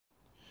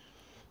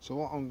So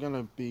what I'm going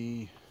to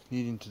be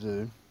needing to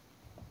do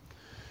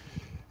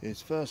is,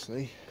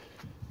 firstly,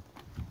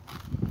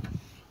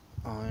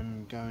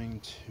 I'm going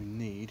to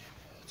need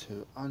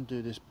to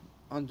undo this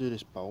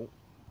bolt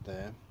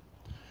there,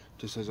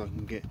 just so I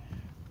can get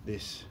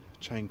this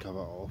chain cover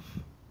off,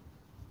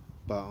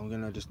 but I'm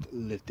going to just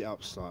lift it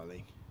up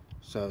slightly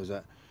so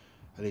that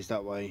at least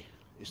that way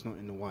it's not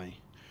in the way.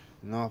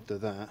 And after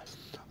that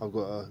I've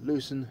got to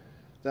loosen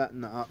that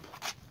nut up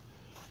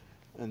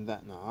and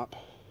that nut up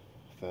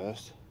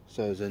first,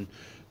 so then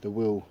the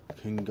wheel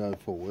can go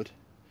forward.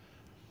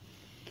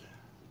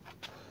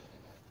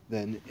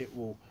 Then it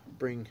will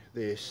bring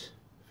this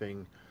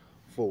thing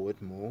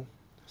forward more,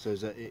 so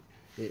that it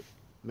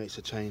makes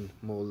the chain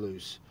more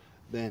loose.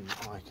 Then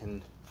I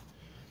can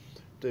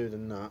do the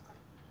nut.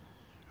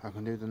 I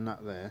can do the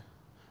nut there,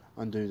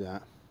 undo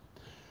that,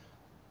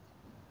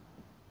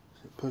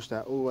 push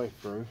that all the way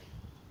through.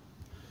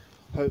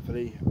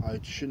 Hopefully I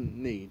shouldn't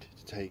need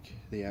to take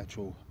the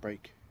actual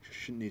brake,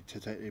 shouldn't need to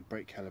take the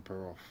brake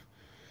caliper off.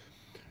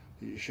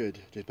 You should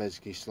just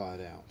basically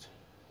slide out.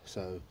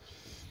 So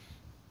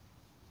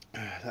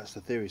that's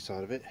the theory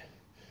side of it.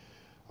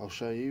 I'll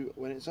show you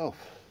when it's off.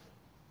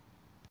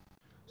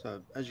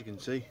 So as you can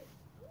see,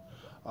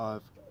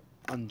 I've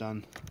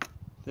undone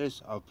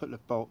this. I've put the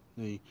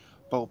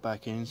bolt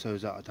back in so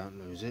that I don't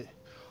lose it.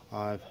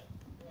 I've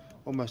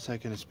almost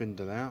taken the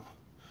spindle out.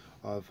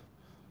 I've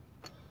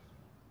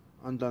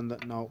undone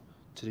that nut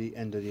to the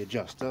end of the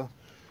adjuster,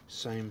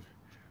 same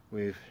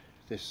with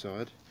this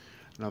side,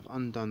 and I've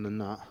undone the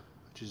nut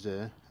which is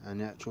there and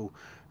the actual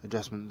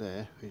adjustment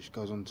there which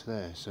goes onto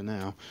there. So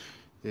now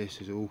this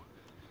is all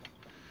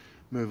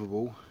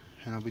movable,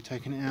 and I'll be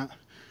taking it out.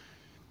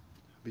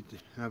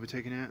 I'll be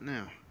taking it out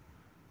now.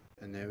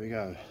 And there we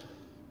go.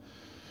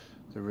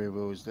 The rear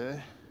wheel is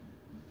there.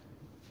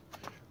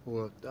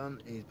 All I've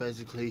done is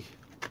basically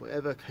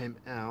whatever came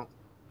out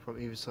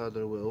from either side of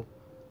the wheel,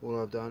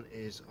 all I've done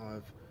is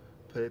I've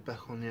put it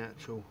back on the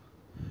actual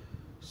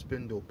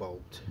spindle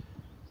bolt,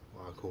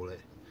 what I call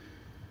it.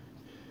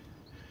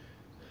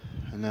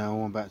 And now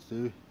all I'm about to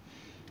do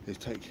is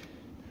take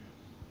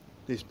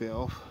this bit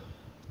off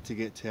to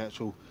get to the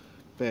actual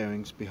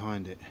bearings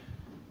behind it.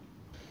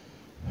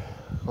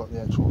 Got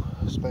the actual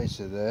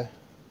spacer there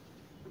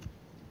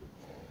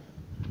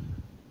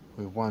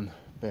with one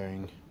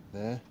bearing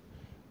there,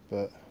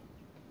 but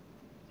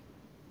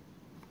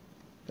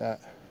that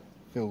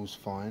feels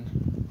fine.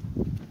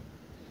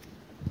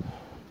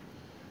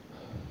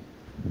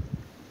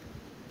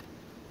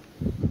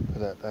 Put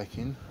that back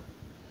in.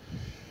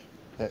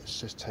 Let's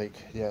just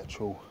take the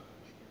actual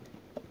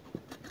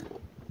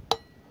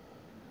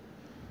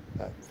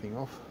that thing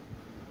off.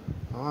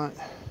 Alright,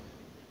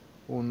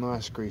 all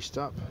nice greased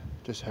up,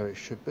 just how it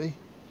should be.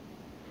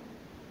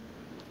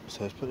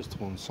 So let's put this to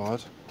one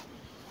side.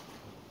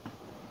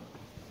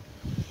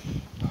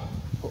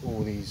 Put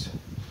all these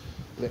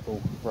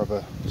little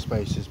rubber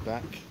spacers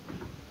back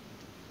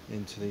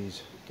into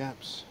these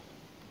gaps.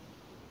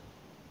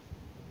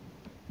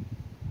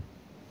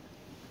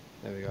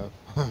 There we go.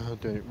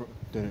 doing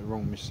it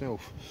wrong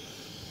myself.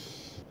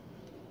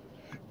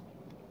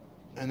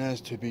 And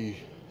as to be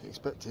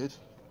expected,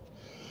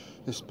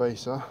 this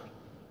spacer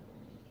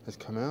has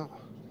come out,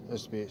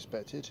 as to be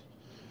expected,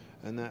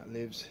 and that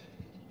lives,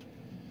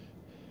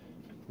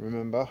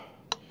 remember,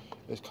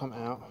 it's come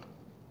out,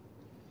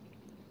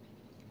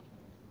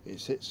 it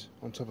sits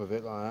on top of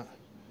it like that,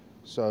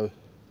 so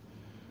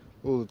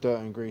all the dirt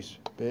and grease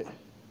bit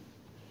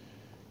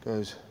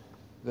goes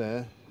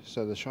there,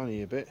 so the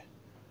shinier bit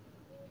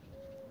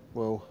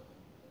will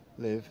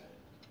live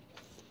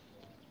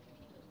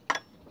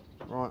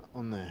right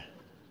on there.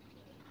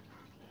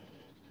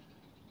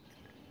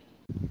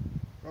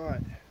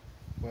 Right,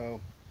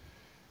 well,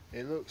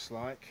 it looks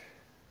like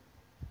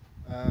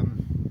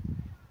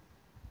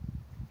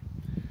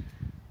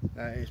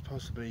that is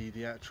possibly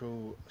the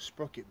actual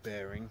sprocket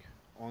bearing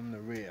on the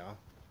rear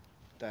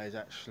that is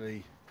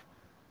actually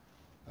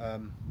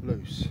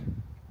loose.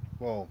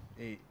 Well,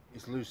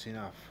 it's loose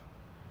enough,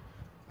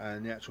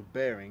 and the actual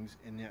bearings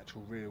in the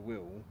actual rear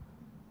wheel,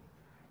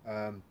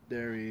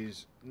 there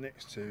is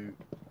next to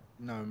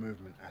no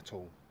movement at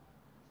all.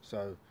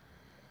 So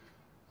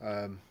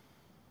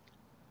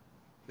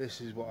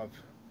this is what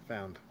I've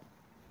found.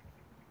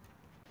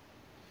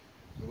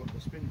 So I've got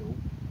the spindle,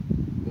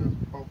 the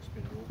bulk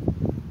spindle,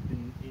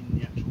 in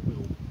the actual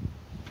wheel,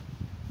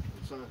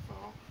 and so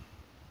far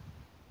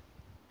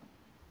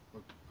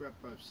I've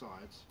grabbed both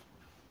sides.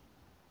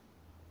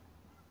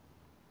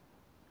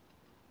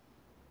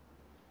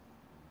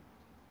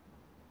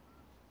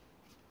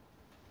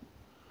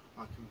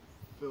 I can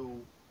feel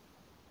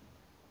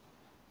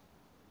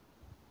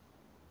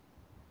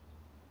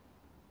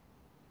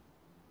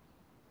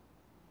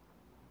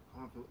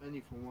can't feel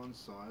any from one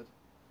side,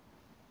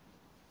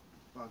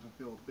 but I can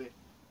feel a bit.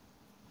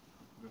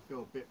 I can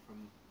feel a bit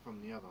from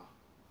the other.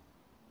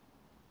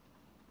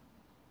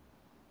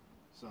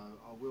 So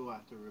I will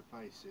have to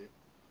replace it,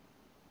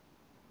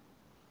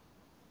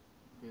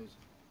 because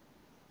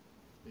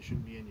there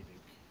shouldn't be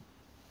anything.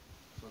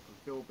 So I can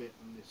feel a bit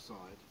on this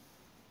side,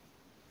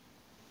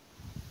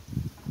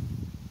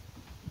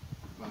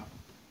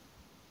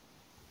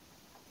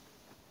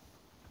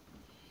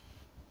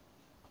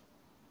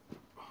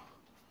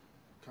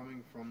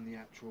 from the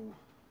actual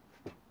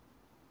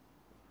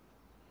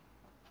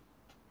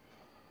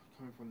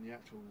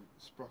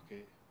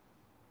sprocket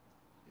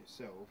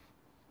itself,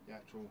 the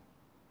actual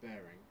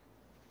bearing.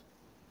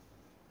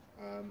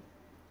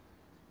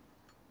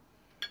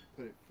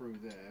 Put it through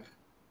there.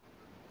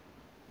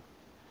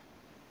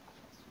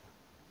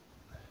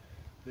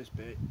 This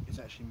bit is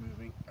actually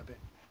moving a bit.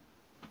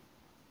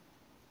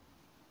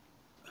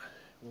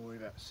 All the way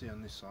back to see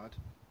on this side.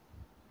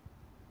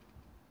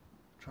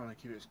 Trying to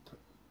keep it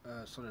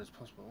as solid as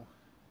possible.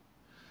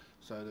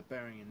 So the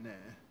bearing in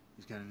there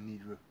is going to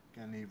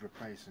need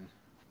replacing.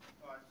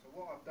 Right. So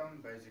what I've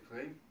done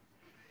basically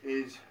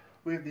is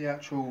with the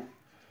actual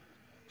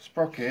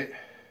sprocket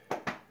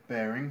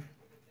bearing,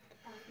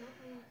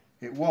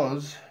 it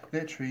was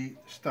literally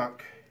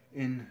stuck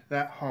in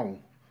that hole.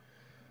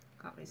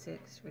 Can't really see it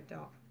because it's ripped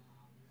off.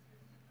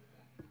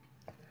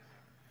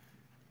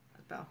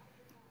 That's better.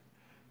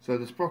 So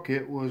the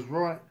sprocket was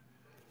right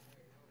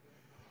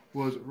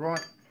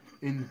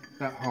in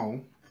that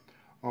hole.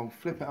 I'll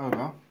flip it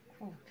over.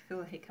 Oh, I feel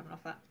the heat coming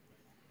off that.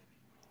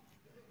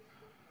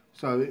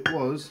 So it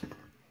was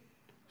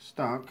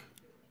stuck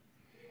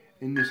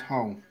in this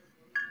hole,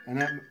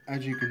 and that,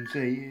 as you can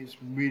see, it's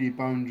really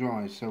bone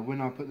dry. So when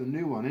I put the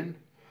new one in,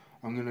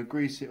 I'm going to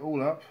grease it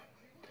all up,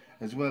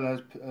 as well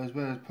as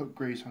put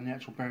grease on the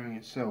actual bearing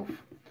itself.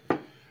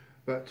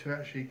 But to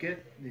actually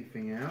get the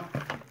thing out,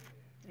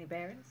 any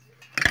bearings?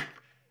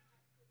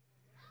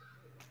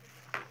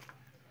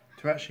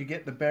 To actually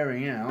get the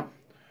bearing out,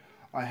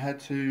 I had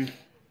to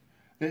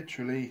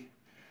literally,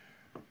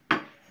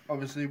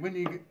 obviously,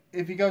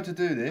 if you do go to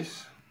do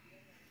this,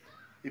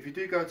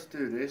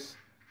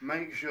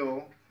 make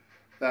sure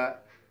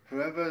that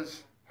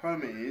whoever's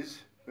home it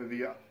is, whether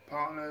your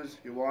partner's,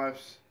 your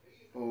wife's,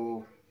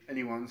 or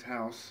anyone's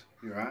house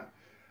you're at,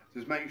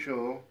 just make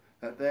sure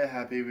that they're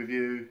happy with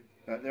you,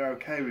 that they're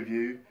okay with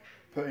you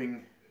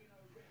putting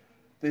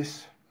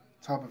this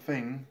type of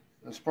thing,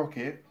 the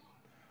sprocket,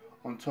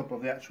 on top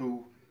of the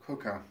actual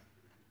cooker,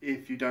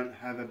 if you don't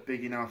have a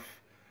big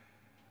enough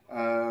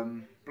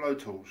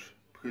blowtorch,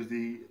 because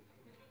the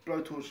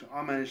blowtorch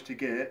I managed to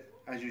get,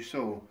 as you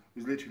saw,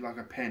 was literally like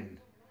a pen,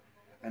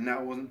 and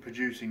that wasn't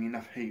producing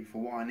enough heat for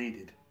what I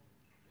needed.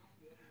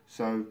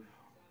 So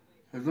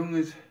as long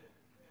as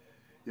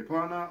your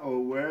partner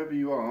or wherever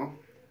you are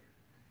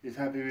is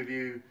happy with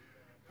you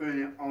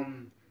putting it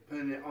on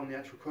the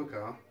actual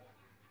cooker,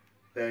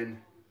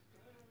 then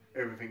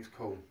everything's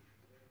cool.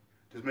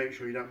 Just make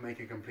sure you don't make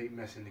a complete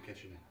mess in the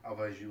kitchen,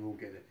 otherwise you will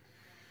get it.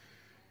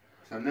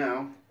 So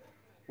now,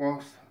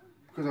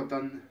 because I've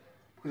done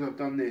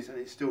this and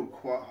it's still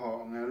quite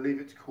hot, I'm going to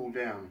leave it to cool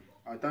down.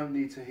 I don't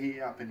need to heat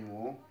it up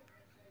anymore.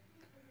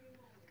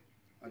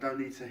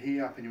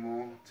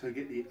 To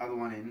get the other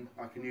one in.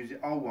 I can use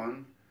the old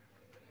one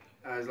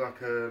as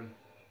like a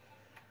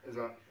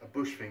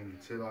bush thing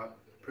to like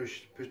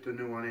push the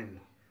new one in.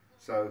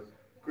 So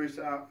grease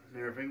it up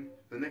and everything.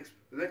 The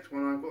next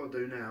one I've got to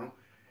do now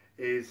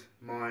is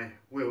my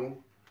wheel,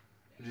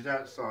 which is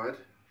outside.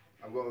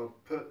 I've got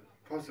to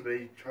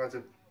possibly try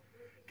to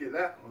get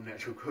that on the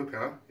actual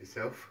cooker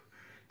itself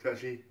to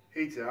actually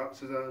heat it up,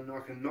 so that I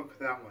can knock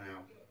that one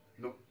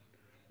out,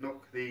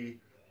 knock the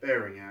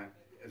bearing out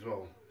as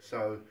well.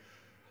 So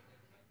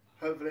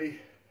hopefully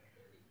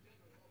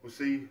we'll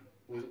see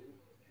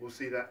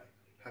that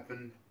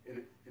happen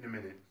in a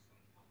minute.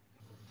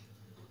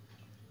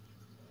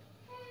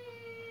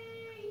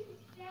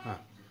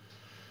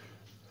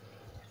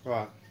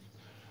 Right,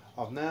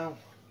 I've now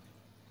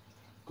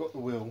got the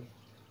wheel,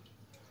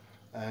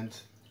 and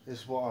this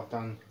is what I've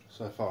done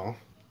so far.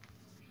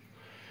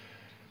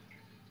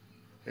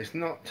 It's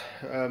not,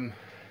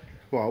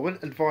 well, I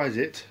wouldn't advise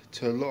it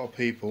to a lot of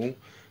people,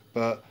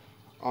 but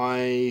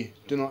I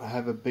do not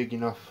have a big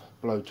enough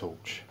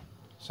blowtorch.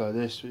 So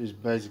this is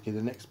basically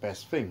the next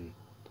best thing.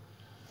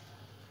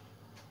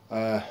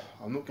 I'm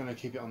not going to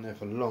keep it on there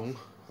for long.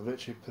 I've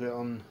literally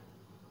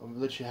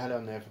had it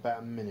on there for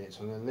about a minute,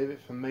 so I'm going to leave it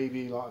for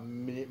maybe like a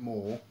minute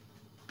more,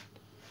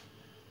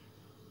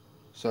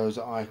 so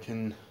that I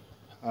can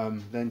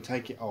then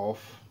take it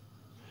off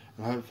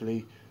and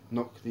hopefully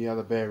knock the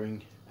other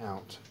bearing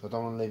out. I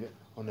don't want to leave it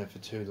on there for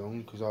too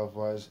long, because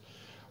otherwise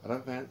I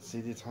don't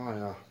fancy the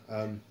tyre.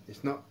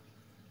 It's not.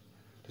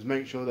 Just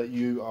make sure that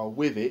you are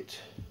with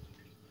it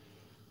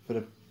for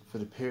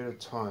the period of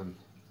time,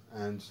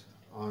 and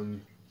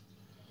I'm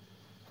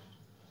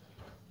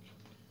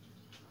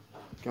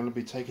going to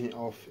be taking it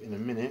off in a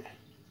minute.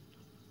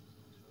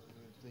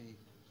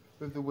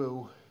 With the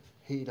wheel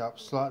heated up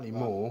slightly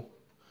more,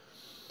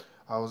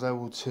 I was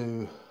able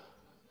to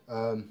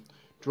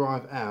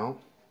drive out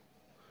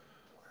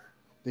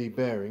the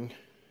bearing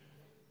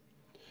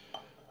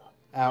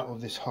out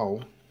of this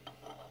hole,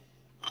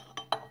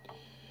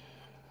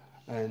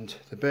 and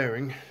the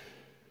bearing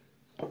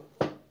a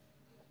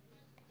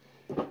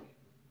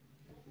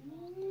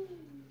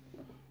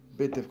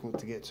bit difficult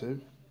to get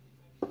to,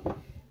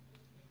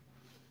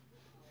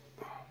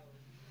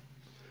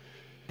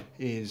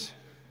 is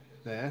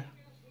there.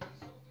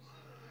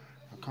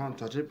 I can't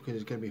touch it because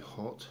it's going to be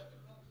hot,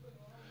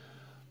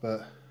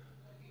 But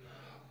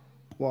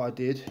what I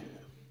did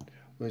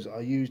was I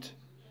used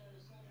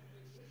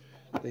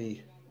the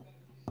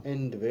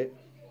end of it,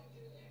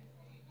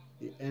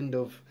 the end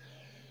of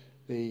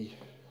the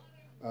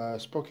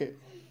sprocket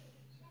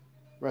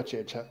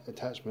ratchet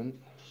attachment,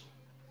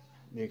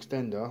 the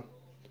extender,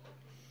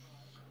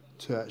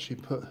 to actually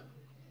put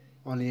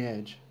on the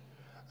edge,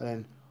 and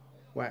then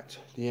whacked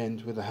the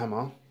end with a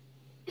hammer.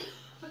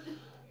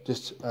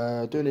 Just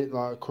doing it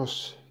like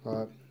across,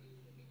 like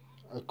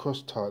a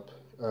cross type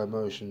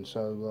motion.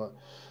 So like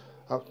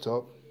up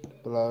top,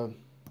 below,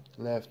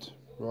 left,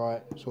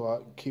 right. So I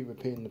keep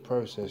repeating the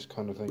process,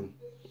 kind of thing,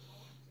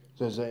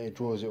 so that it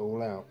draws it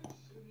all out.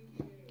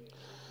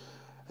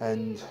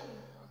 And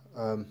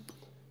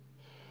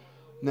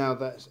now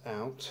that's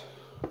out,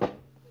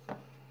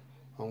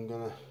 I'm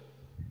gonna,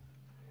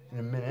 in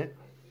a minute,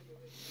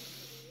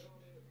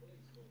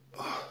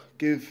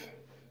 give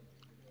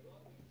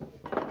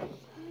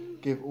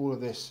all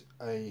of this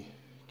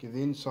give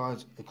the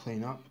insides a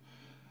clean up,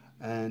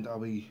 and I'll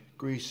be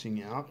greasing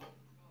it up.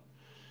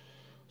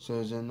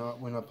 So then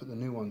when I put the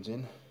new ones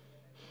in,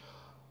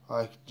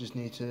 I just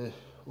need to,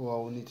 all I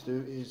will need to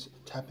do is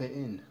tap it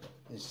in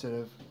instead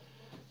of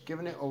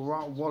giving it a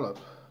right wallop,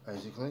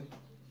 basically.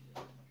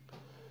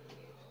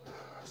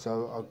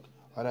 So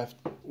what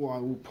I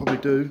will probably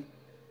do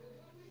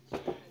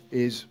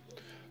is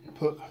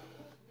put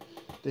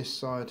this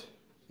side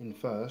in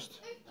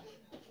first,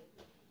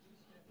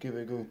 give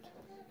it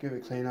a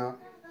clean up,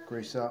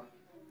 grease up,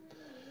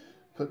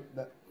 put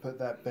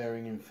that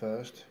bearing in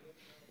first,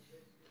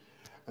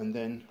 and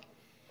then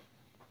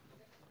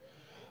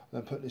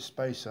put this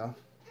spacer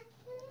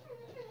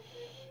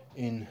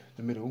in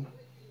the middle,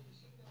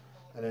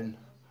 and then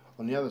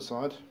on the other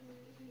side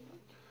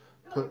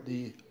put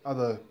the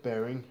other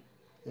bearing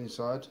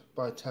inside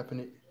by tapping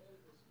it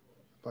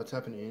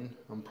in.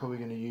 I'm probably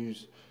going to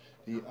use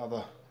the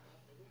other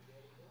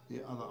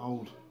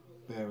old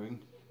bearing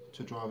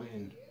to drive it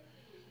in.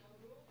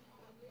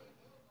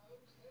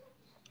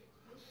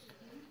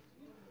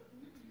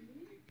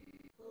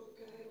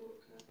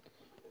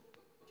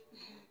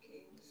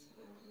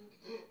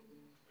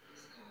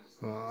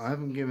 Well, I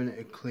haven't given it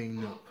a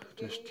clean up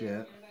just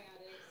yet,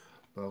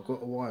 but I've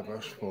got a wire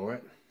brush for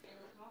it.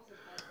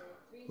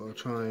 But I'll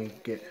try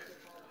and get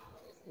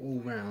all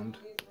round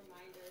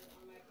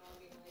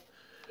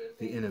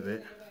the end of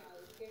it,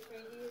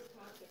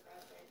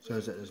 so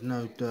that there's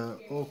no dirt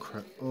or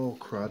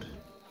crud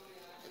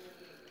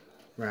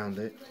round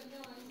it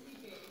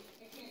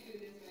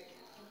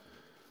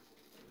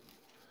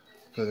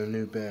for the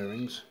new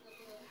bearings.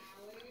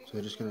 So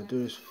we're just going to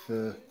do this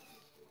for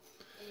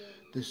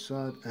this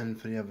side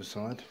and for the other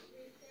side,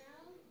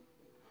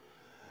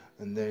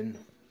 and then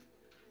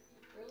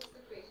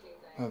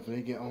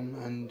hopefully get on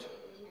and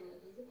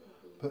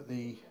put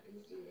the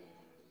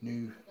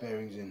new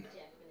bearings in.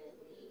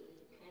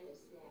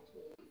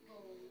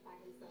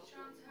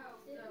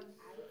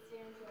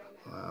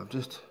 I've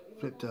just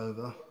flipped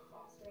over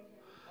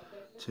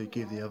to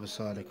give the other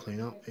side a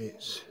clean up.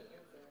 It's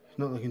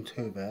not looking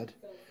too bad.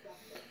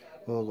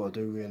 All I've got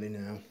to do really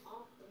now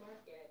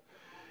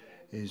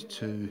is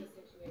to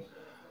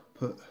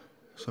put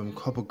some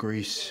copper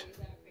grease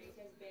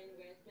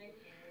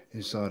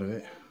inside of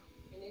it,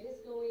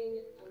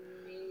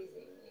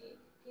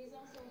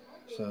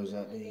 so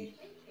that the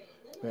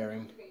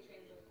bearing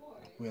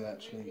will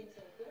actually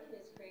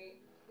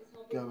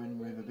go in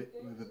with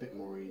a bit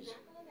more ease.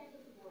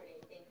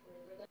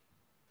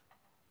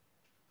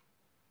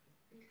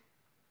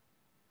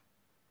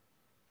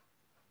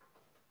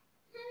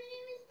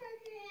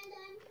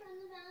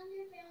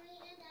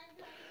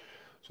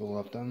 So all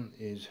I've done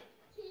is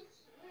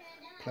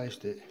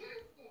placed it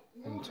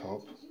on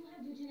top,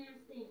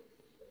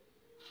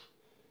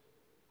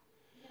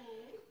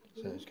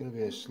 so it's going to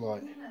be a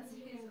slight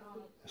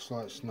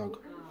snug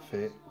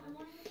fit.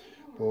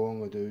 But all I'm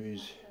going to do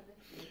is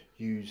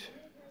use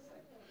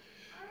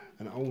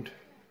an old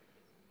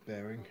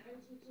bearing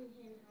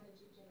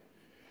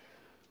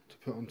to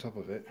put on top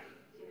of it,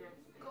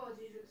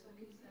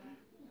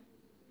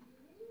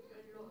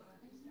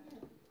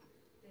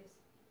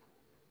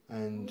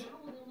 and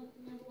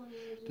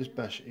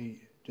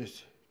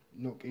just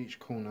knock each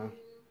corner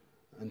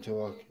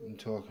until I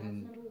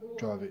can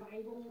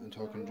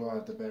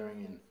drive the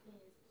bearing in.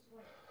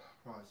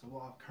 Right, so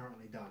what I've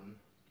currently done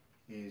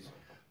is,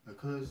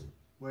 because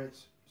where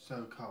it's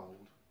so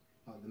cold,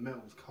 like the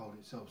metal's cold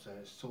itself, so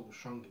it's sort of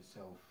shrunk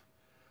itself,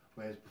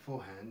 whereas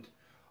beforehand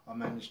I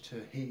managed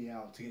to heat it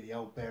out to get the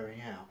old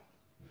bearing out.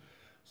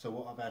 So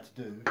what I've had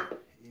to do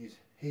is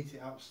heat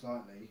it up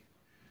slightly,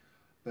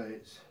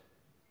 but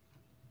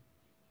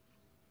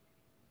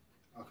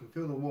I can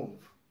feel the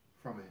warmth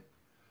from it,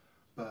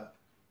 but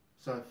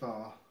so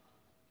far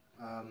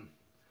I'm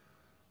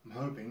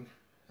hoping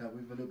that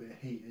with a little bit of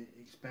heat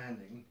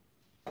expanding,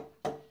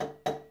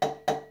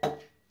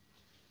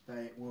 that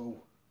it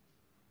will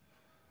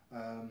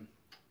I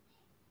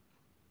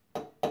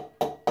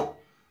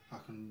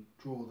can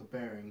draw the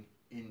bearing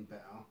in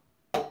better.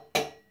 I'm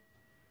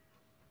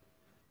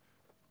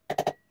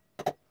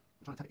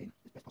trying to tap it in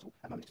as best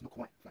it's not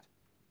quite flat.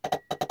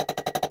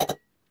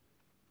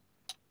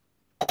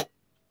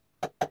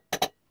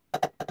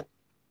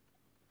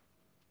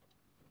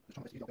 I'm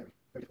trying to use our bearing,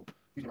 very difficult.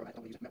 Using a rubber, I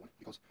don't want to use a metal one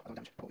because I don't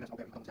damage. Well, that's our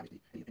bearing, I don't damage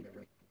any bearing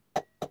really.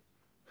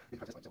 In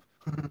process like itself.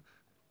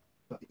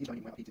 But it is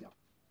only way I've heated it up.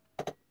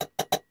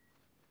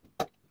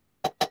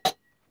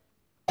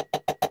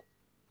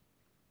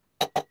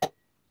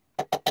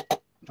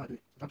 I'm trying to do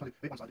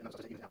it one side and the other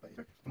side to even it out, but it's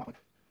very, from my point,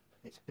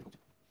 it's difficult.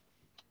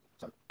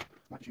 So, I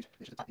might just use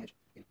this to tap the edge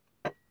in.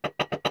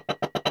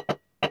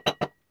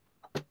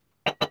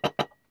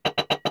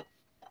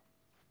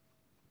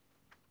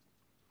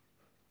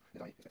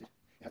 As I expected,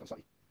 it has gone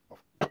slightly off.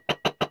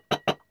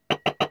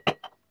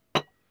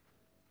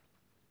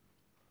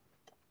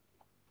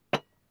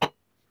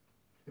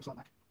 Little slight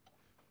back.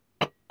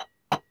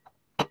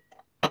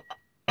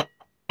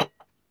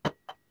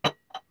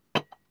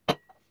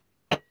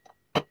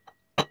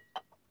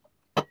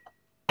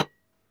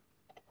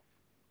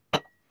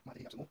 Might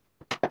heat up some more.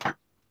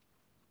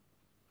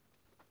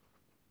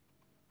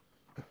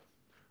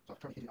 So I've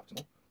tried to heat it up some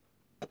more.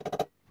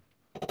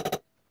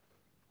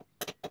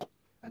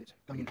 And it's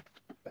going in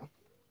better.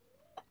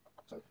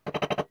 So I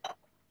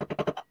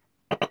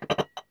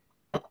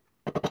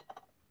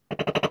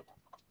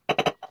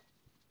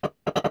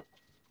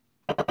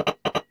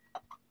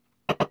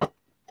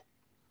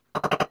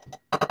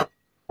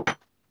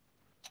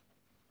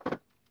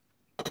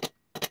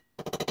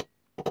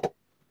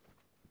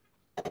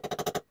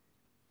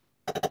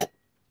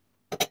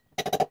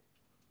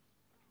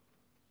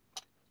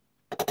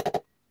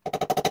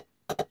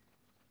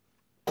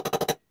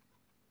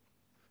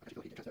actually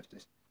feel heat get transferred to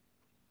this.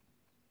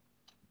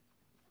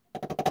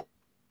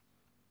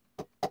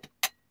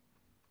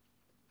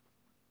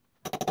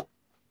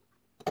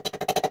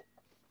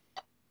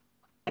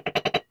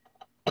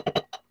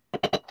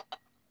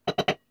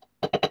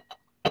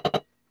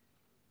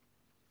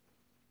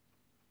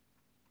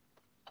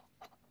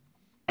 And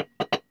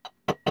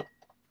with a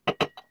bit of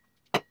force,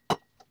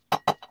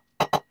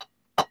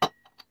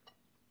 it's done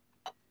through.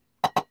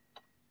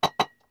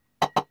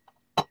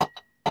 So now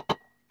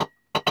I'm going to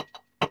put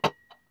this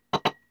right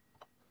on top,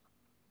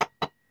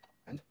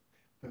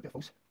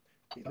 and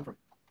then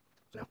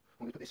I'll be able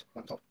to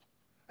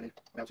use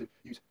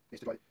this to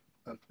drive it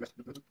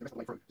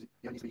the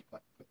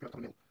rest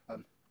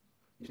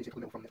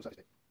of the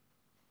way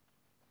through.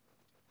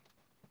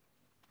 It only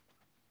needs to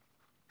be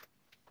like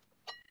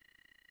pretty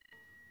much a couple of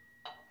mil.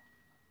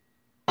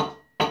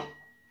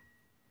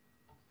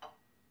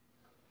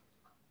 You just need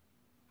to get a couple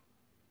of mil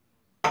from the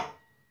little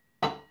surface bit.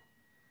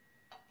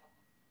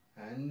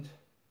 And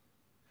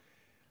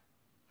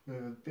with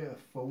a bit of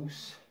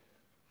force,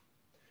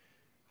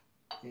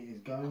 it is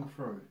going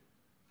through.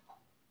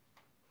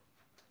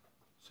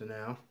 So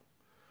now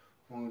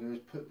what I'm going to do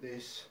is put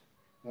this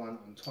one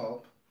on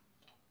top,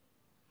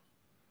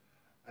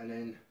 and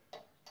then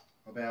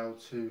I'll be able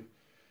to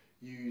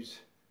use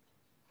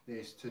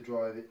this to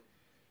drive it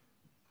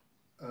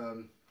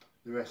the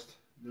rest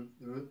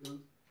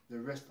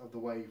of the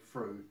way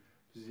through,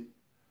 because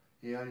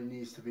it only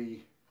needs to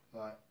be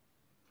like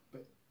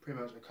pretty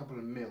much a couple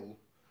of mil.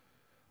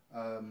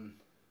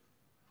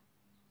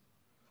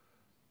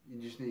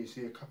 You just need to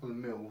see a couple of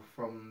mil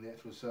from the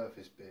actual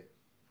surface bit.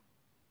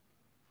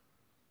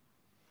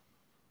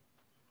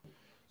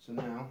 So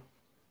now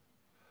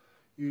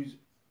you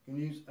can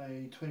use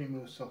a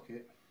 20mm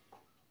socket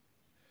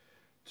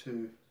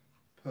to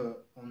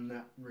put on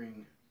that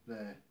ring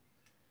there,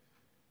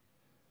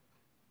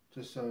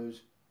 just so,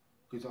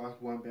 because I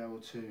won't be able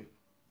to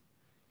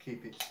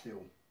keep it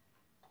still.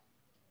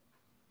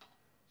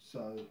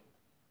 So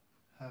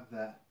have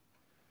that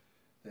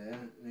there,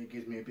 and it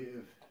gives me a bit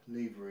of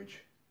leverage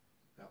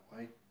that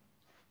way.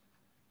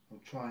 I'll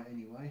try it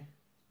anyway.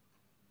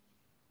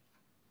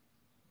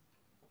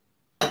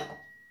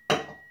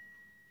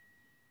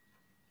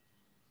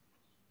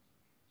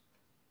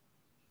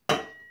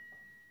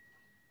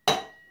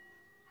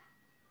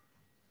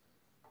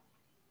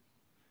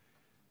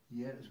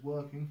 Yeah, it's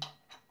working.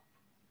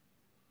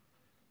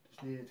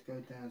 Just need it to go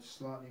down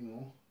slightly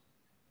more.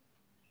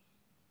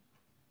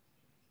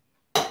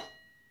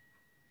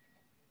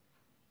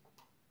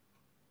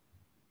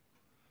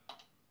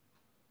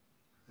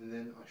 And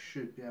then I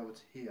should be able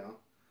to hear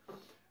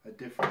a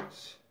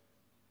difference.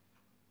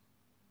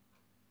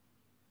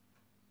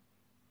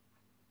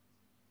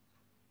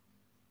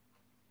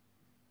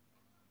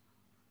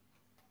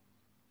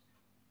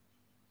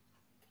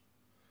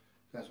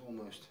 That's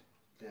almost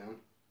down.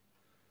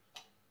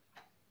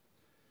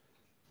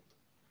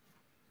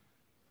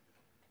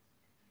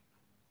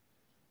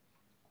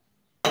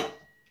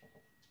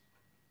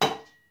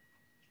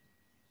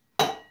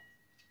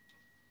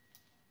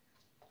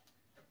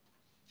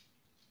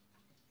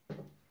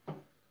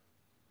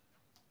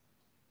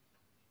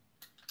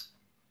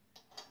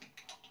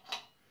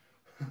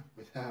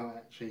 Without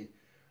actually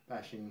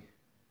bashing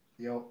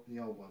the old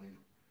one in,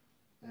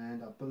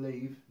 and I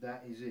believe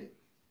that is it.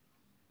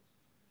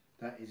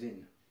 That is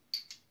in.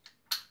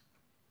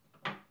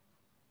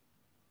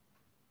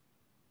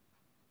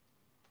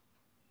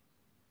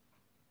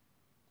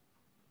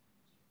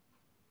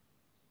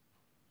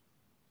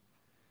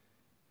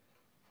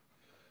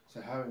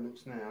 So how it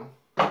looks now,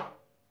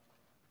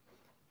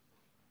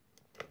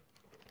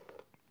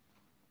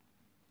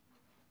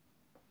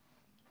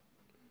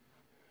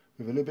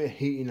 with a little bit of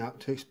heating up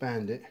to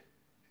expand it,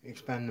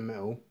 expand the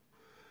metal,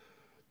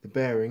 the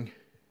bearing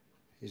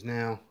is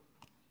now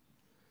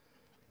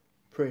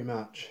pretty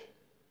much,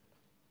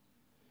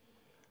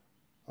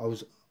 I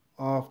was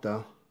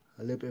after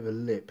a little bit of a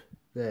lip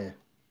there,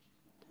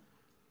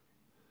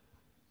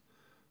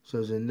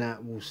 so then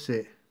that will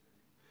sit,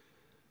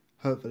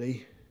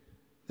 hopefully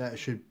that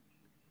should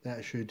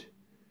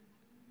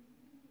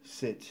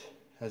sit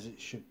as it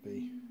should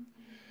be.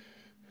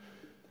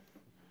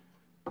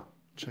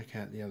 Check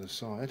out the other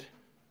side.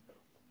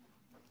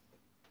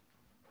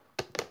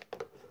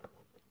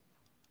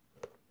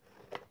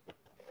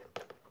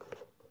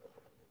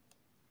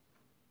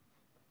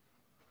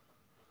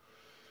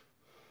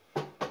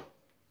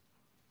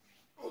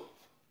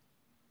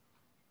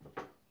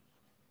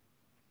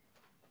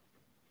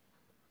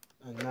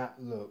 And that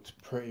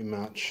looked pretty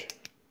much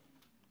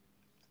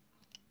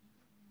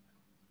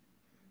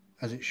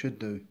as it should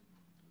do.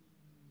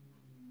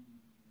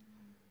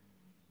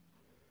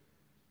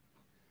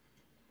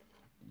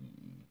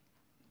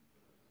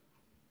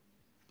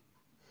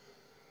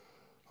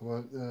 I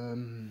won't,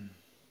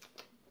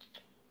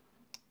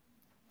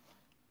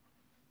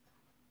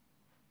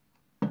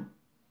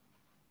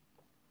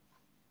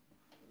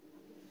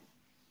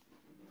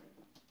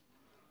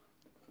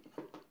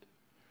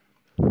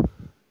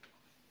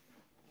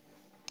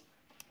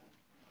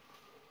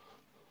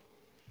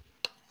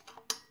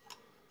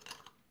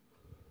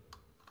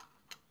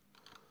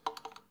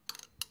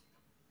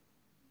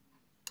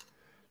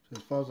 so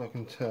as far as I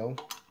can tell,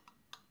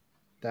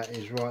 that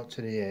is right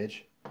to the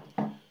edge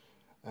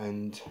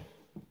and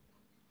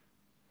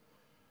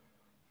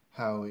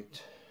how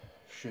it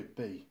should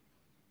be.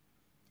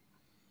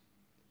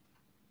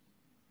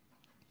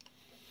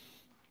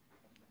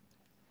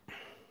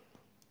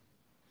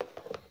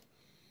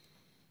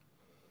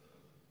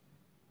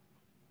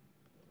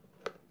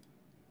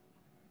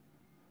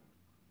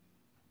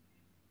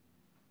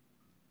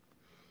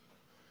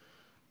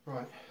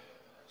 Right,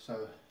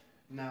 so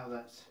now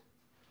that's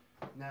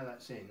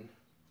in,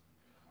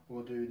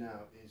 what we'll do now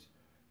is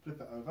flip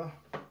it over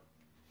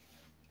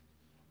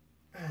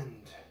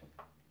and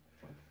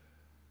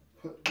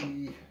put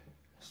the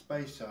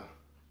spacer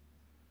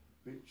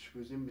which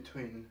was in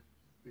between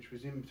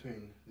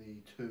the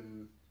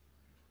two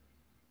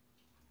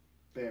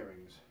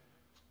bearings.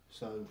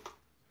 So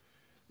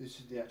this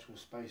is the actual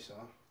spacer.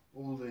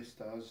 All this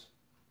does,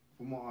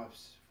 from what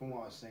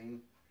I've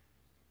seen,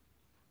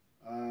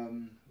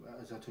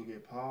 as I took it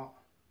apart,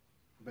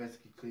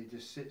 basically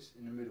just sits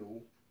in the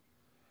middle,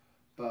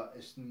 but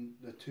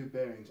the two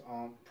bearings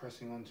aren't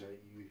pressing onto it.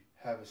 You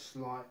have a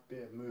slight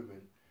bit of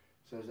movement,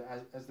 so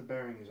as the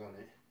bearing is on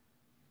it,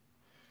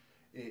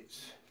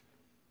 it's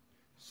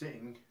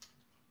sitting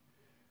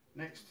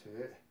next to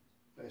it,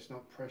 but it's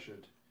not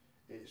pressured.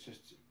 It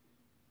just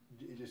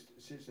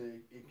sits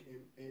there.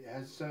 It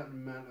has a certain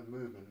amount of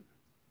movement,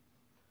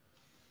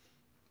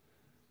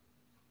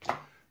 but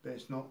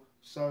it's not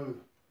so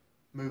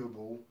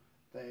movable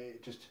that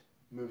it just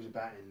moves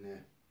about in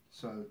there.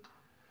 So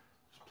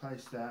just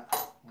place that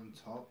on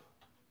top.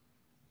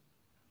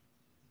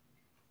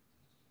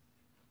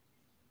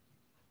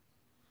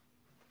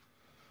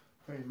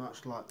 Pretty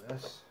much like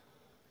this.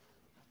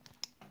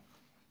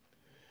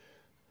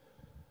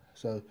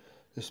 So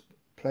just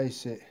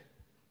place it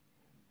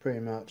pretty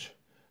much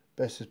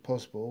best as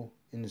possible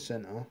in the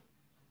centre.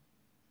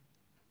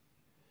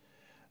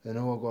 Then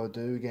all I've got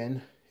to do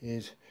again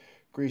is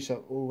grease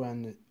up all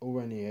around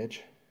the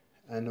edge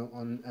and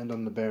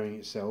on the bearing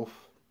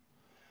itself,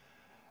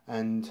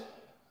 and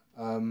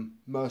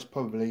most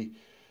probably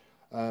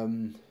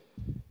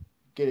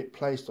get it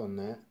placed on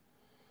there,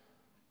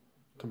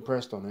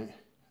 compressed on it,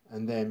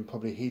 and then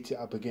probably heat it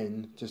up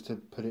again just to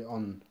put it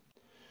on.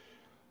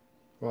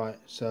 Right,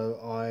 so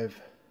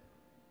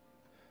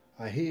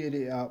I heated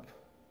it up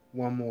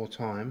one more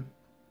time,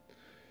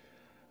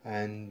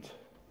 and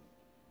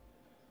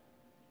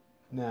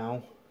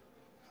now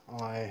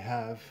I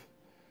have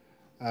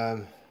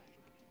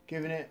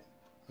given it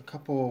a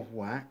couple of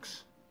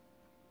whacks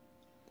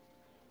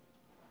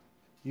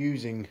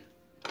using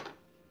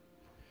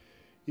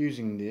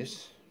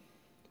this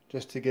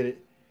just to get it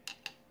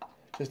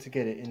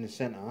in the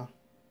center,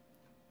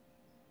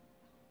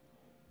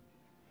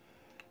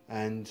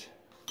 and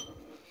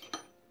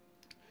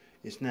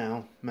it's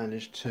now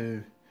managed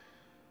to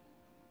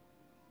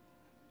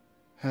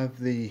have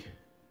the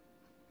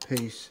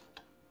piece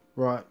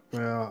right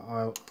where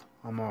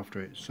I'm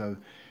after it. So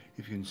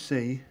if you can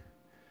see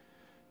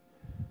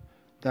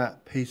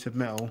that piece of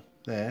metal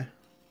there,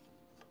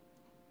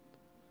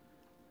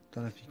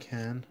 don't know if you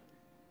can,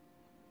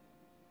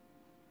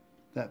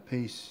 that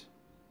piece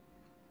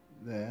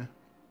there,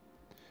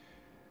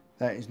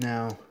 that is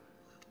now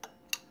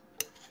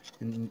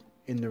in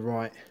the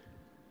right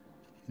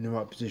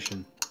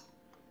position.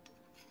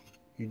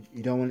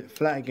 You don't want it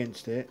flat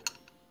against it.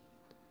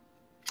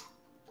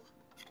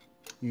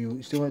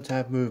 You still want it to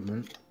have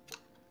movement,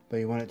 but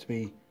you want it to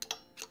be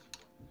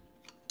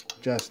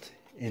just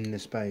in the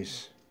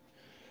space.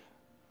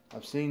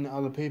 I've seen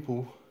other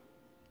people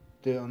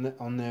do it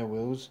on their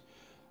wheels,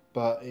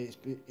 but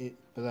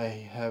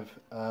they have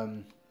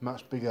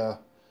much bigger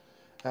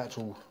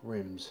actual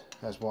rims.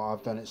 That's why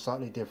I've done it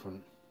slightly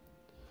different.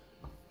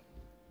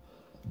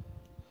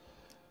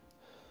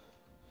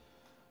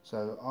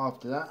 So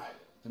after that,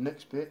 the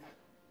next bit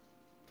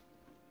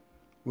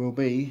will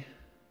be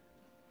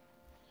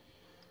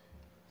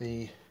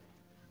the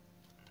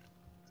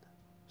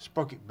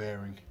sprocket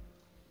bearing.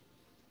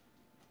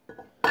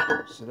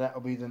 So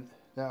that'll be the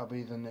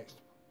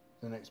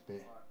next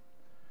bit.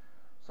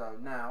 So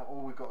now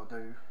all we've got to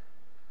do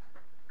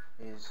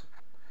is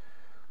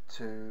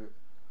to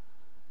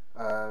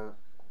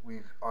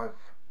I've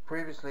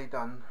previously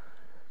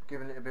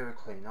given it a bit of a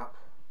clean up,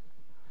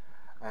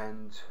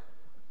 and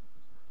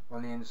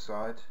on the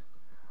inside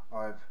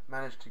I've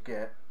managed to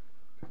get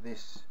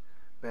this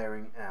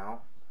bearing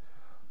out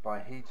by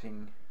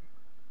heating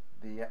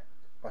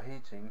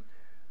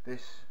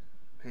this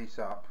piece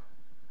up,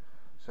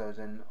 so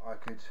then I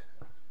could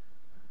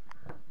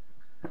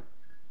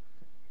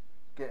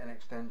get an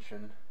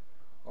extension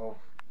of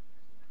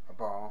a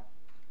bar,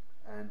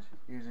 and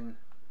using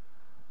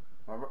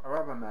a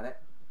rubber mallet.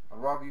 I'd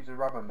rather use a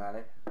rubber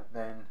mallet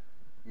than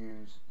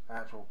use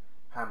actual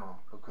hammer,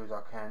 because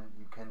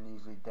you can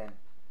easily dent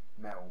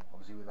metal,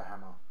 obviously, with a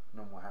hammer,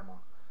 normal hammer.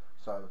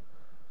 So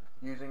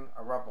using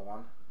a rubber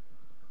one,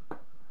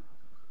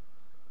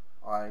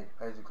 I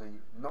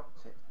basically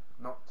knocked it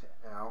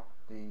out,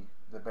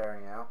 the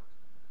bearing out,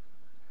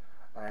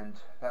 and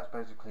that's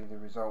basically the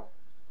result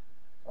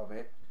of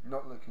it.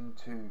 Not looking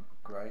too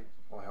great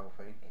or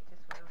healthy. It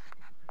just will.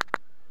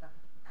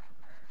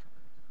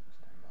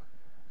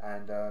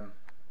 And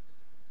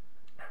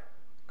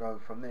go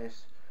from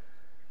this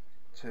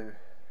to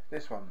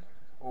this one,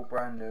 all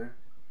brand new,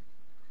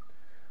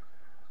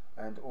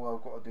 and all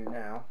I've got to do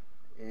now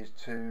is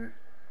to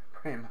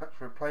pretty much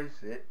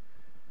replace it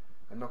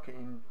and knock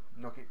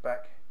it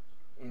back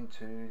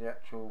into the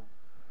actual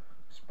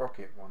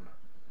sprocket one.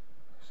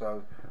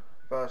 So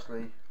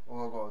firstly,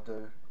 all I've got to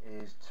do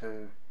is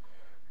to,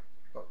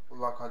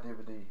 like I did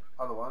with the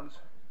other ones,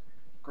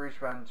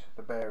 grease round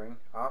the bearing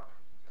up,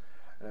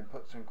 and then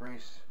put some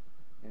grease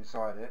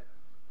inside it,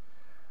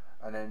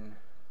 and then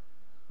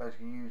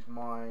basically use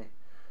my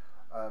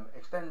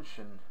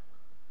extension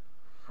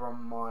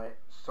from my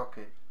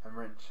socket and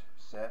wrench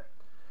set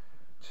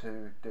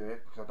to do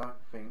it, because I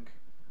don't think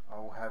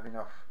I'll have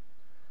enough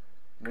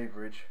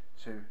leverage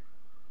to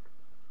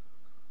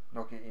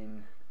knock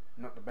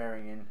the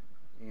bearing in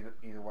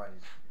either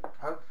ways.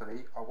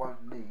 Hopefully I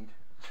won't need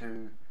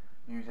to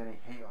use any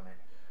heat on it.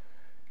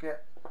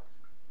 Get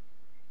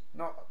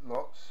not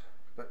lots,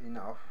 but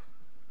enough.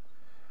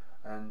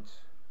 And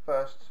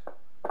first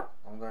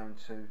I'm going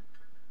to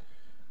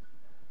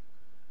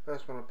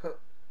put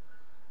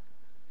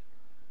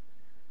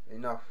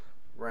enough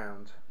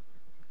round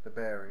the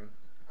bearing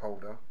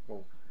holder,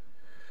 well,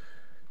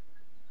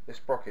 the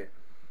sprocket,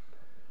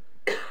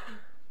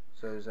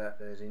 so that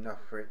there's enough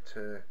for it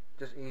to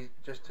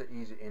just to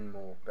ease it in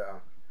more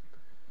better.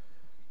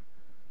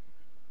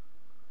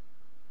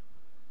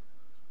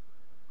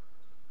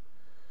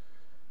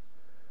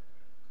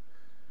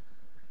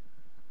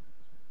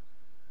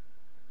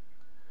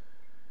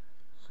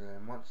 So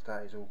then once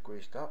that is all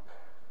greased up,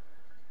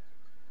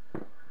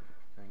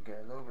 then get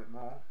a little bit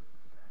more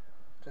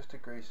just to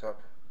grease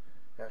up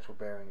the actual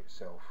bearing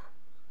itself.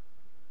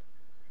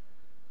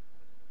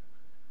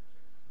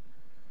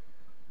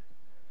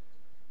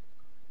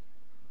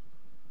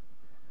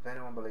 If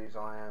anyone believes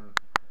I am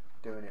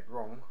doing it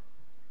wrong,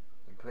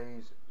 then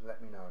please let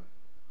me know,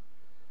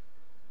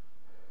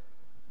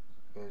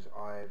 because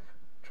I've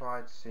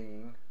tried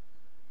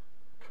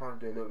trying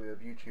to do a little bit of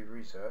YouTube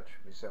research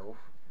myself,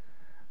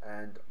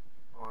 and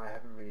I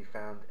haven't really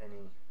found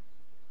any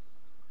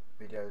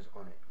videos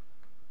on it.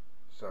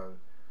 So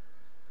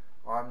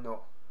I'm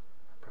not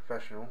a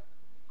professional,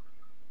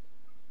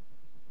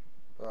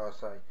 but like I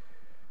say,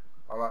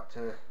 I like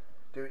to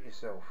do it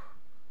yourself.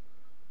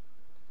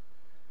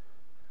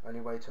 Only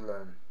way to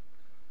learn.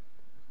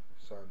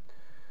 So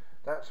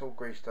that's all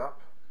greased up,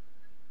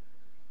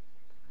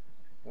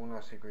 all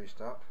nicely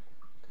greased up.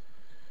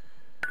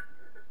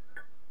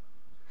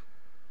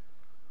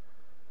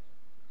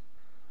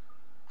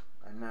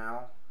 And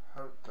now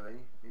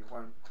hopefully it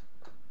won't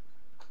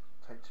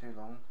take too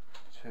long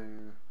to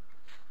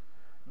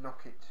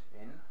knock it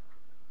in.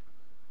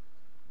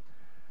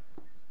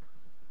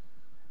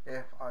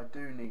 If I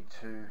do need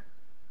to,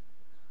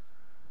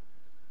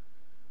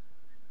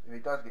 if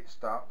it does get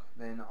stuck,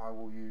 then I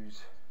will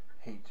use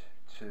heat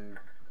to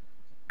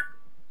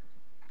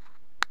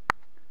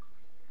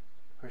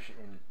push it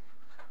in.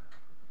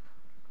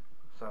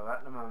 So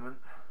at the moment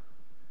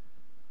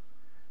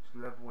it's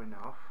level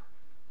enough.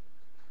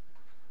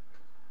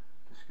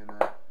 Just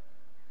gonna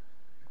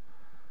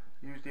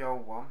use the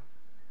old one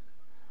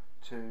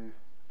to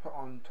put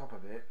on top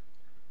of it,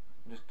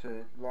 just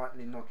to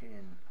lightly knock it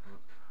in.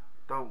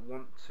 Don't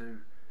want to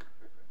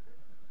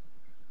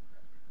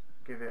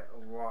give it a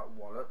right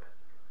wallop,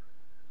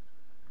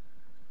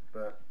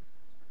 but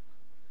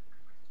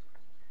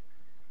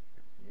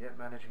yet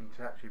managing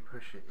to actually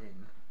push it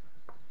in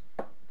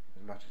as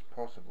much as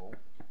possible.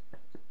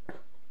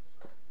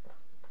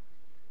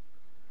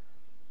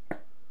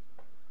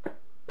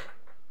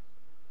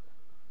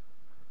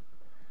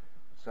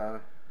 So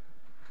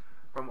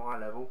from eye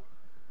level,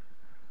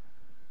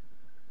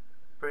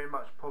 pretty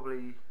much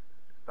probably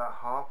about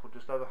half or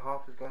just over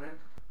half has gone in.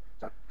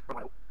 So from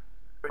eye level,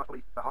 pretty much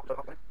probably about half, just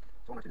over half gone in.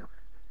 So what I'm going to do now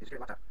is get it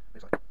like that,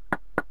 this side.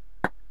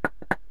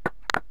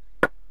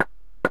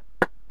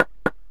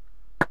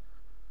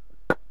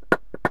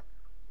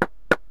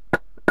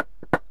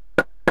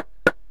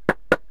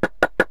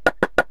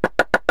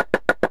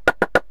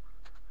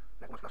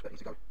 Almost needs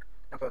to go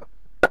down further.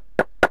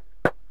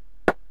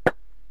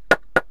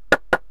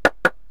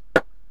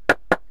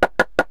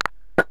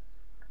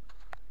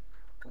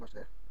 Almost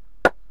there.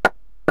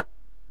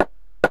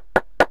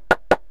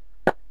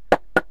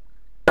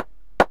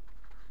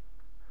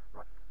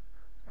 Right.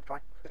 Try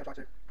to cook it as much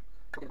as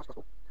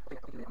possible. I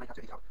think I may have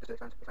to heat it up just to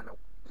expand metal.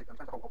 Just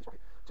expand the whole of the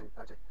sprocket to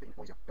fit in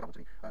more easier. Because I want to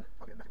be I'll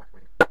get a messy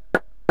way.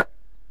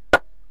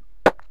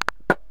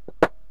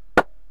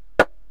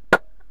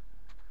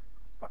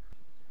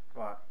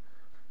 Right.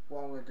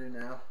 What I'm going to do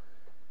now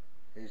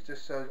is,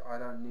 just so I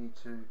don't need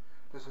to,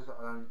 just so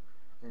I don't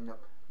end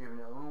up giving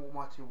it an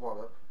almighty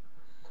wallop,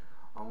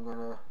 I'm going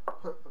to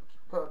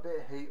put a bit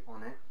of heat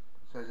on it,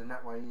 so in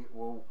that way it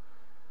will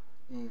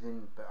ease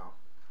in better.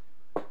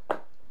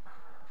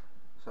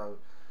 So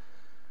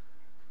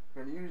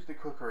I'm going to use the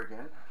cooker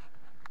again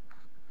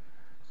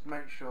to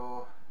make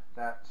sure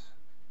that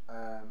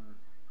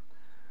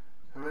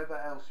whoever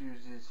else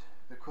uses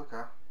the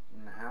cooker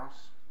in the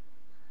house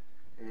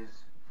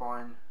is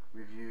fine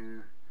with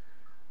you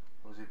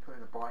obviously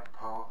putting a bike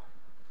part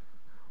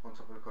on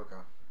top of the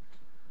cooker.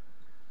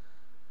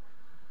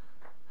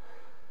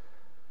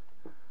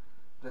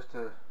 Just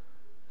to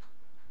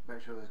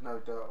make sure there's no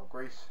dirt or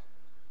grease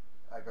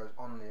that goes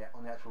on the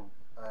actual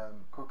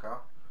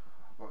cooker.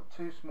 I've got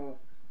two small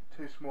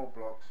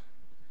blocks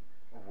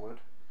of wood.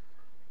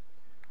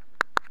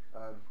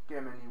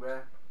 Get them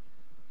anywhere.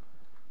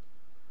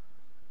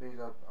 These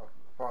are, as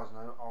far as I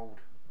know, old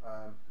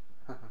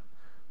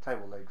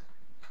table legs.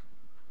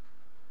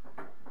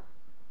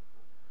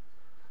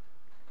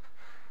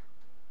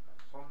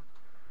 That's on.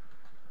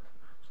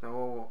 So now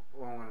all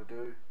I'm going to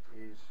do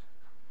is,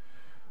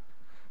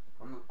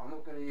 I'm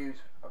not going to use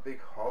a big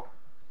hob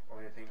or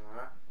anything like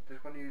that.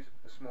 Just going to use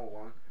a small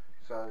one,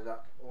 so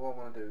that all I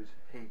want to do is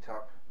heat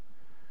up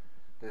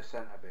the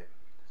centre bit,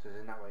 so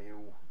in that way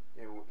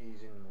it will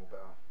ease in more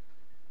better.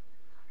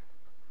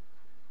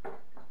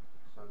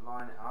 So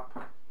line it up,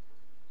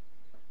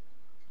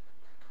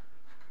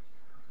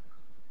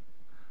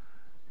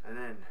 and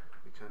then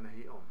we turn the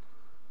heat on.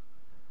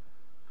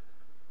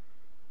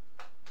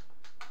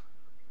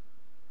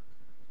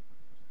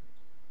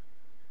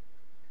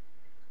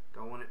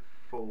 Don't want it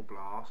full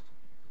blast,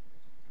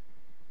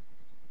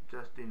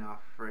 just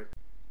enough for it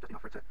to heat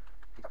up a little.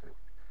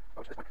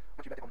 Once you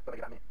let it on for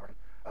maybe about a minute, I reckon,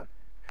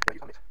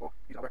 use a mix or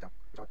use a breakdown,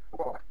 or quite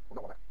a while back, or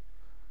not a while back.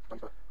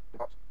 Don't use the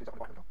parts, use up on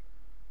the bike.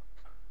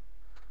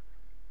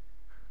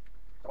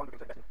 So one good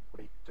thing to invest in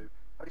would be to have a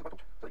decent bike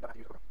torch, so that you don't have to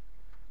use the cooker.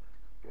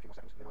 Give it a few more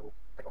seconds and then I will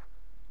take it off.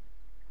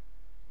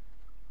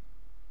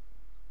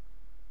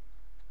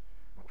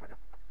 I'll try it now.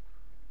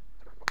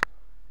 Take it off the box.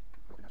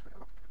 I'll do that straight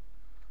out.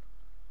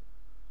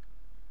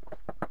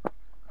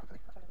 Hopefully.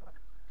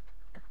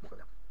 More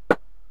further down.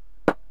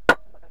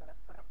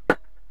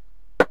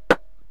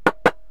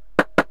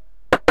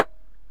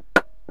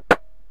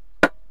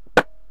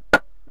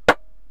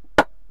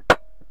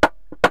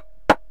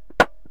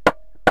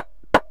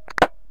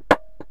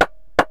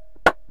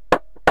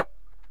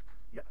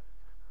 Yep.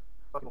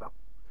 Fucking more about.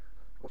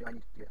 Unfortunately, I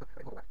need to get a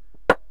bit more back.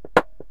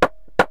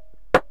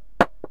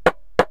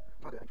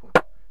 I'll do it any corner.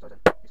 So then,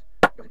 it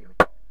goes in evenly.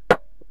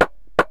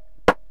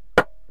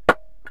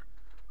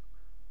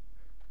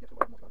 Yep, so we've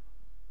got more to go.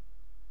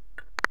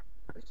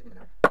 At least it's in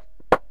there now.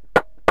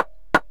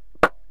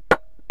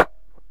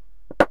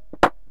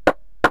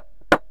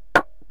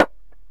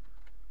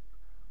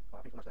 Right,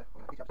 I think it's almost there. I'm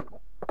going to heat up a little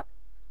more.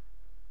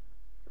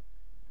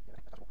 Yeah,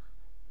 that's touchable.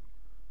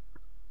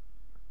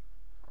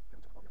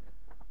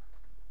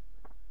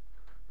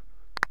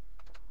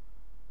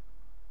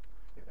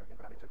 Leave it there again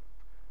for about a minute or two.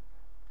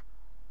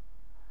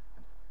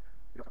 And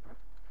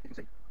you can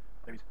see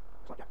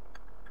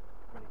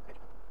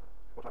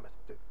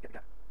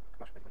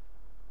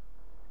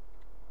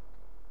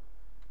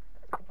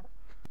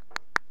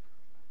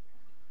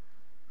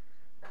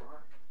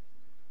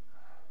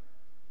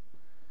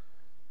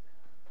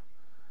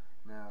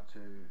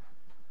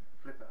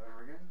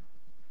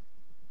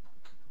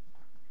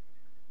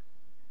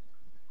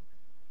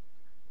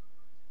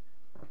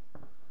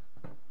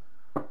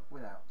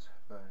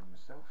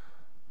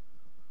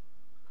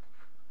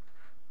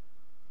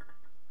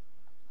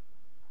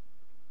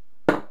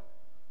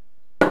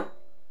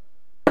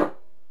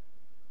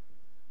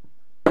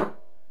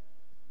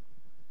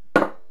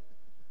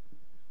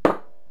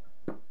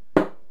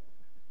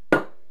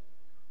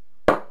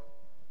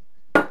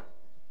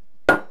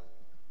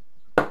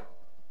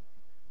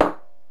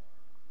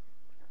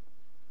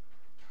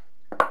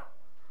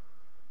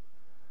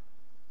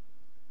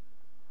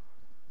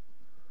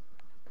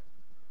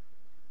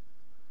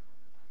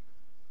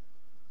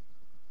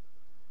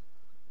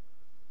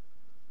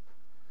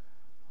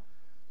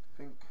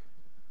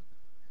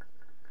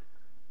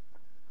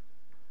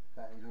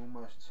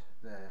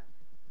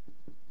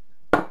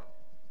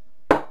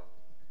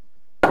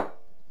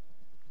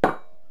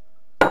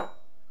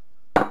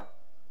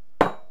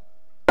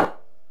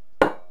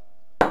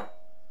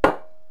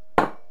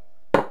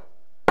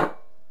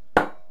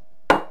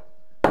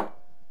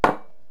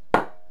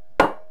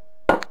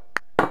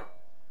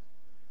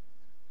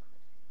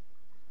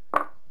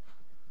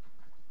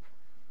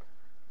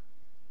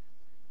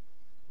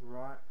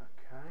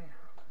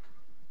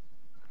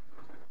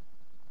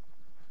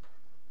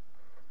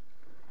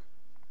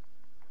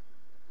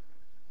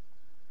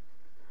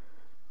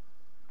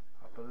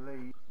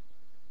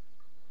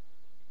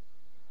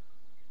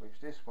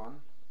this one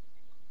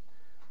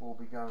will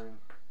be going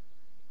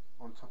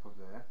on top of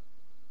there,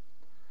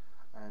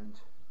 and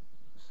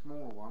the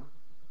smaller one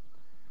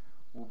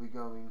will be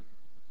going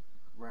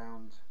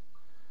round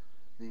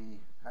the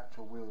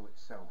actual wheel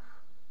itself.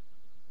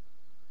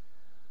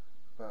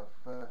 But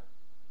for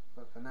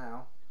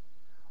now,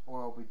 all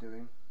I'll be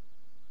doing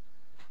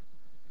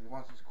is,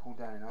 once it's cooled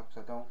down enough,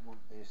 because I don't want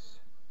this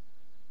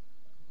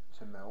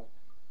to melt,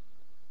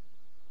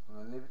 I'm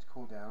going to leave it to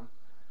cool down,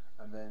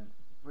 and then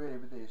really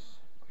with this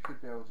you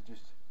should be able to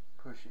just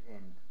push it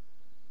in.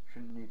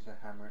 Shouldn't need to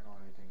hammer it or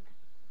anything.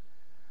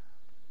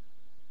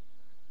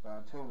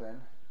 But until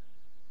then,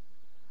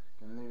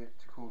 I'm going to leave it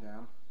to cool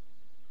down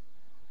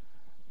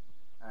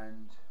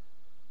and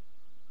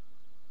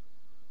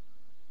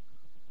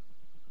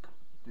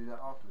do that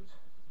afterwards.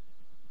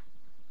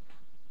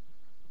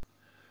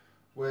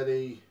 Where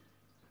the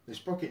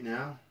sprocket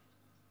now,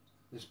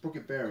 the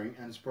sprocket bearing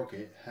and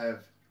sprocket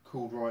have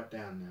cooled right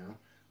down now,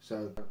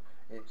 so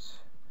it's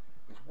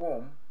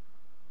warm,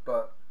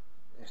 but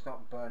it's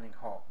not burning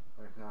hot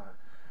or anything like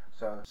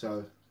that.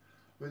 So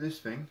with this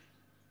thing,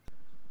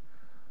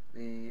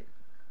 the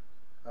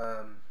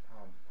I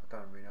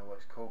don't really know what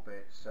it's called, but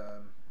it's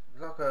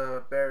like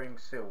a bearing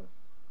seal,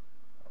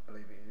 I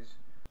believe it is.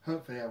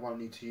 Hopefully I won't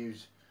need to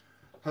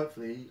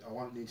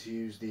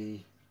use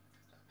the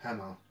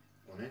hammer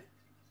on it.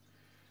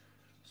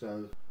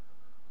 So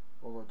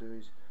what I'll do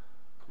is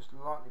just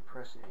lightly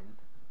press it in.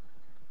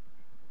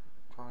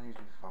 Try and use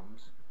my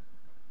thumbs.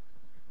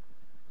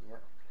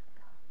 Yep.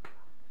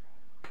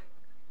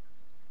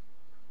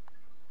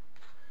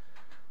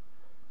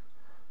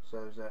 So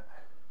that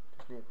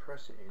just need to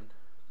press it in.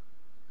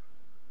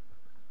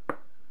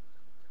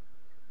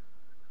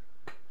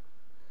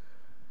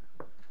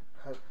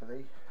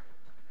 Hopefully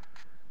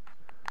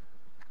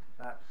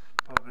that's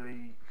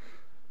probably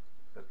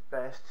the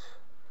best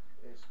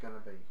it's going to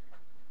be.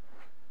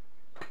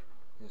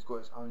 It's got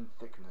its own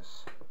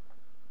thickness.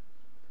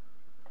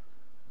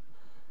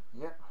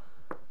 Yep.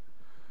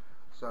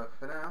 So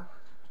for now,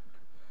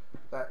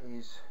 that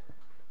is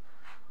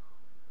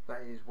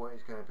what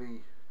it's going to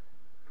be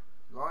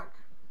like.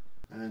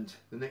 And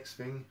the next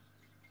thing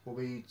will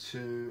be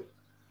to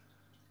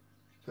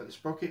put the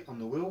sprocket on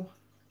the wheel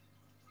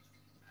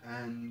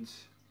and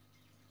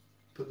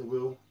put the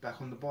wheel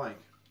back on the bike.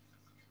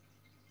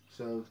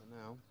 So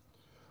now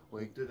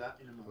we'll do that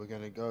in a moment. We're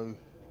going to go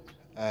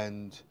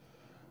and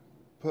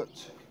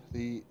put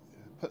the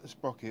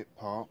sprocket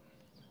part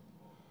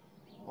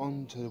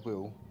onto the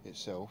wheel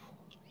itself,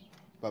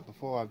 but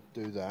before I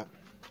do that,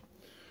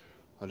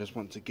 I just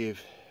want to give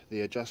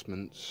the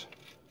adjustments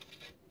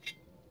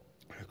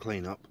a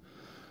clean up,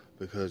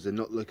 because they're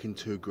not looking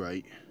too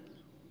great,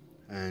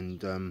 and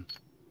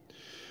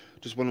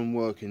just want them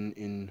working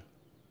in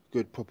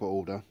good proper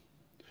order,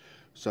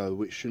 so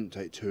which shouldn't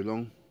take too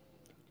long.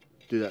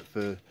 Do that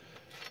for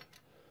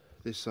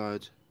this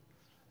side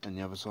and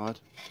the other side,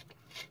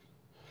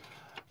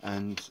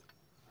 and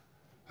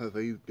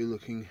hopefully you'll be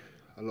looking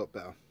a lot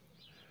better.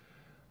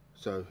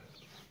 So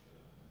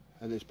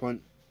at this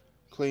point,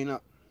 clean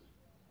up,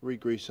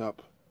 re-grease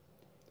up,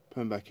 put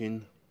them back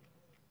in,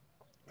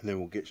 and then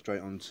we'll get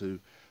straight on to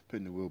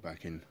putting the wheel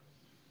back in.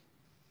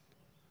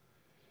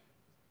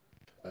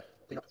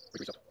 Clean up,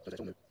 re-grease up, so that's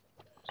all new.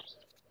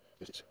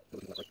 Because it's not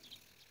looking that great.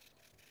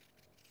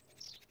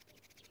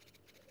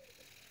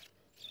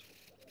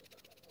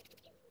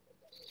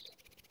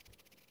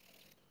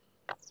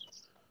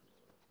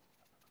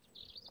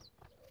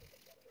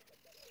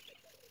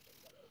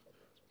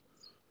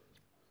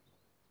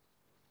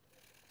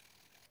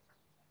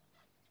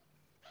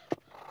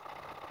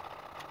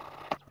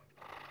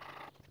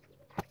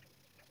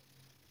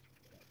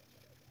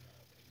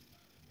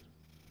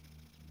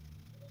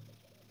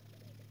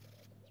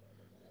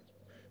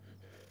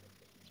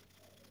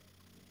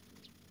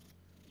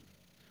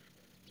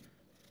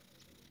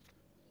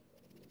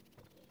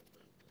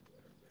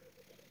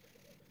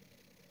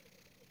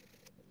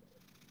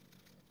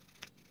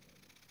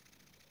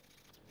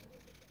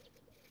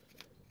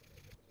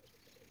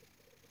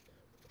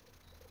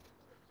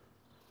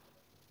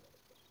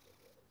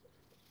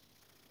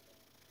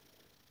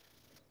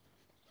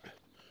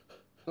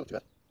 Not too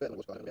bad. Better than it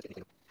was, but I don't get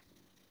anything.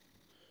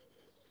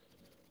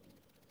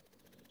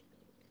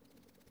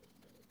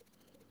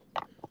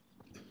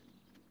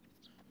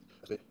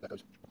 That's it, that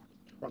goes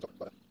right on top,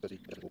 like that. There's the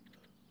adjustment wall.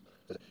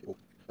 So it will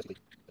basically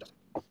adjust.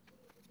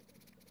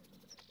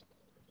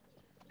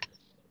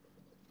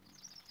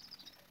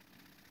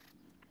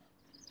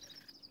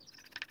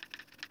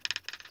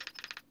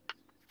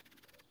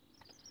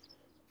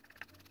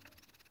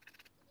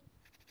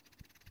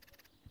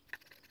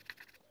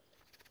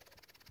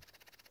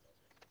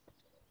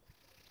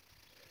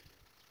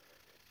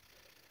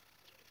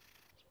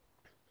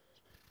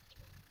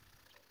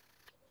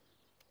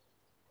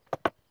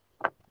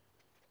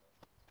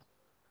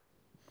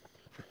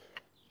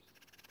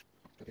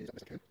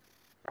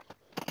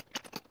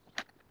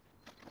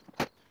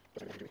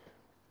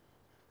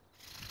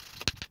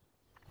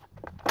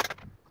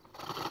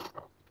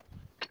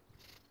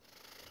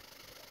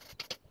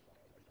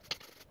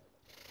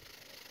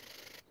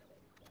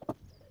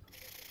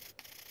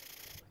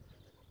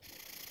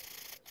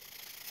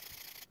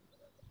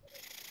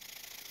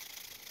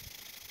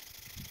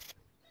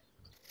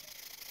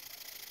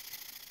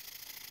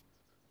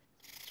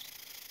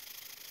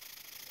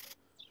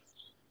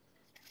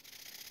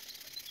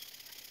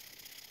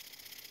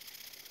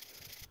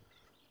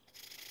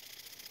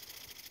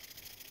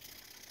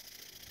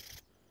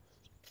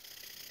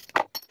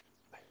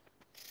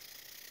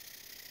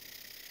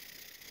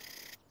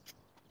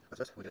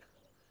 first. We'll do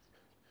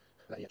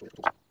that. The actual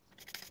tools.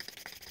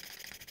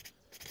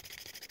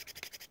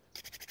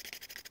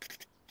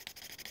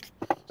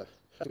 So that's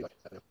what we like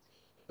that now.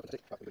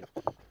 Fantastic. Right, we're good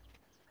enough.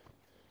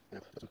 And now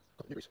put some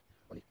cotton grease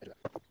on the edge of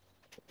that.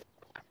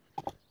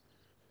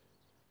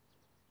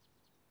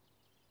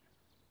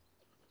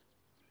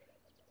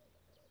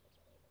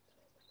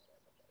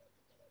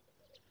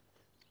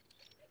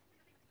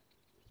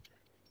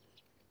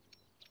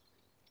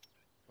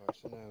 Right,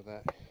 so now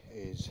that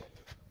is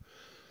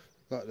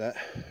like that,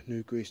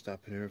 new greased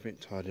up and everything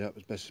tidied up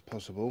as best as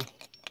possible.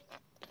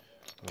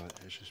 Right,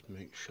 let's just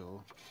make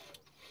sure.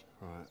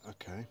 Right,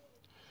 okay.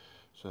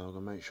 So I'm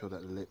gonna make sure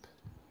that the lip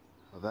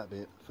of that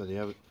bit for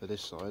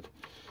this side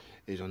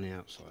is on the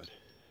outside.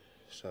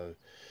 So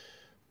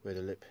where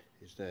the lip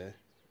is there,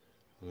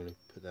 I'm gonna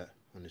put that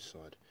on this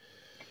side.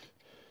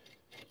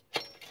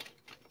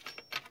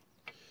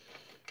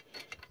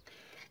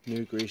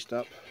 New greased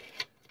up,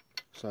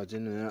 sides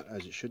in and out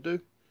as it should do.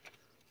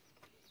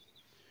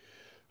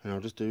 And I'll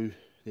just do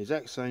the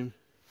exact same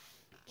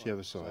to the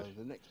other side.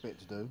 So the next bit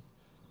to do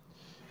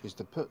is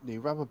to put the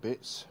rubber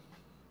bits,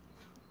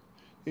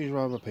 these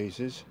rubber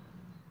pieces,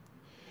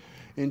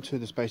 into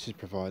the spaces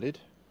provided,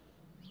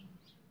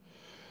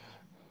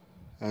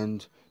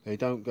 and they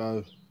don't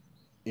go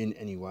in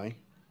anyway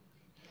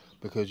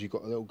because you've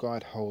got a little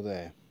guide hole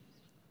there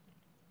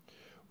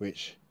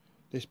which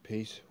this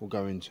piece will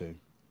go into.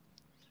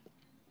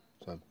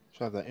 So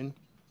shove that in.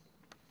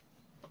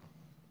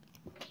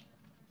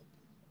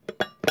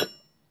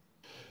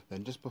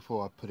 Then just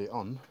before I put it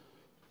on,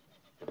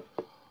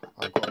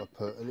 I've got to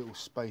put a little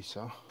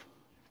spacer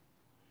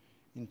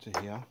into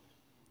here,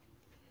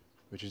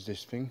 which is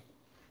this thing,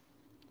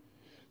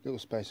 little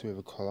spacer with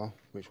a collar,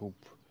 which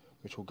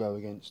will go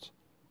against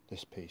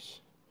this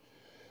piece.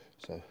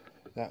 So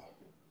that,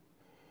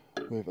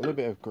 with a little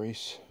bit of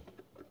grease,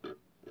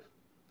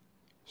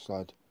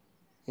 slide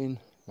in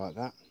like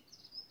that,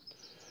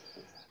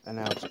 and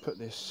now to put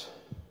this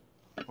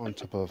on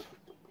top of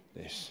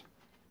this.